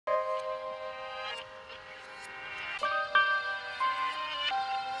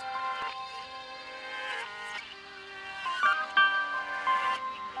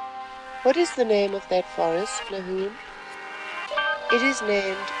What is the name of that forest, mmhmm? It is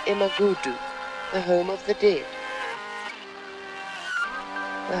named emagudu, the home of the dead.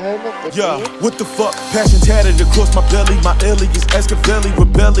 The home of the dead? What the fuck? Passion tatted across my belly. My alias, Escavelli,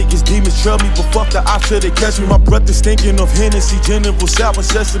 rebellious demons trail me, but fuck the option, they catch me. My breath is stinking of Hennessy, General Sour,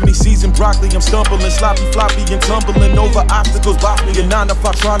 sesame, seasoned broccoli. I'm stumbling, sloppy, floppy, and tumbling over obstacles. Box me a 9 to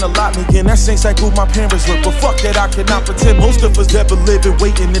 5 trying to lock me in. That same cycle my parents look, but fuck that, I cannot pretend. Most of us never living,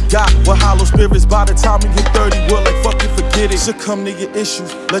 waiting to die. We're hollow spirits by the time we hit 30. We're like, fuck it, forget it. Succumb to your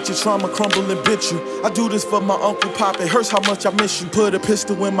issues, let your trauma crumble and bit you. I do this for my Uncle Pop, it hurts how much I miss you. Put a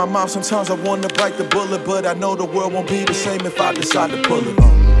pistol in my mouth, sometimes I wanna bite the bullet, but I know the world won't be the same if I decide to pull it. We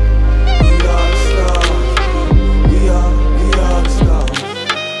are the stars. We are the stars.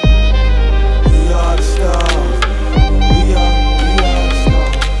 We are the stars. We are the stars.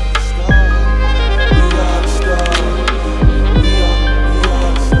 We are the stars. We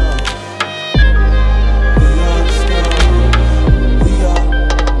are the stars. We are the stars. We are.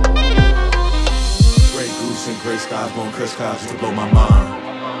 Gray goose and gray skies won't crisscross just to blow my mind.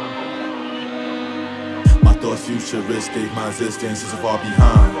 Thoughts futuristic, my existence is far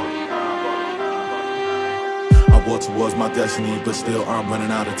behind. I walk towards my destiny, but still I'm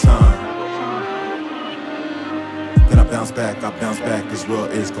running out of time. Then I bounce back, this world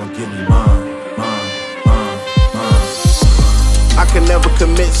is gonna give me mine. I can never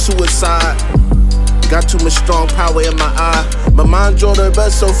commit suicide. Got too much strong power in my eye. My mind drove the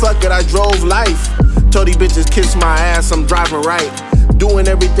bus, so fuck it, I drove life. Told these bitches kiss my ass, I'm driving right. Doing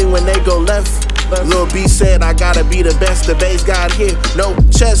everything when they go left. Lil B said I gotta be the best, the bass got here, no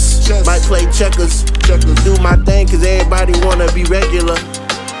chess. Might play checkers, do my thing cause everybody wanna be regular.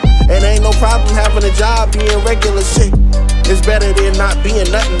 And ain't no problem having a job, being regular shit. It's better than not being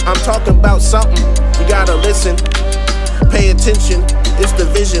nothing, I'm talking about something. You gotta listen, pay attention, it's the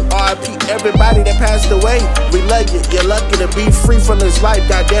vision. RIP everybody that passed away, we love you, you're lucky to be free from this life,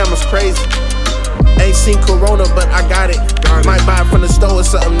 goddamn it's crazy. Ain't seen Corona, but I got it. Might buy it from the store or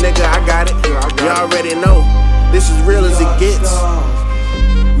something, nigga, I got it. You already know, this is real as it gets.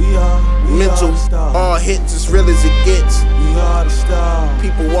 Mental, all hits, as real as it gets.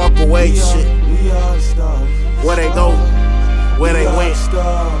 People walk away, shit. Where they go, where they went.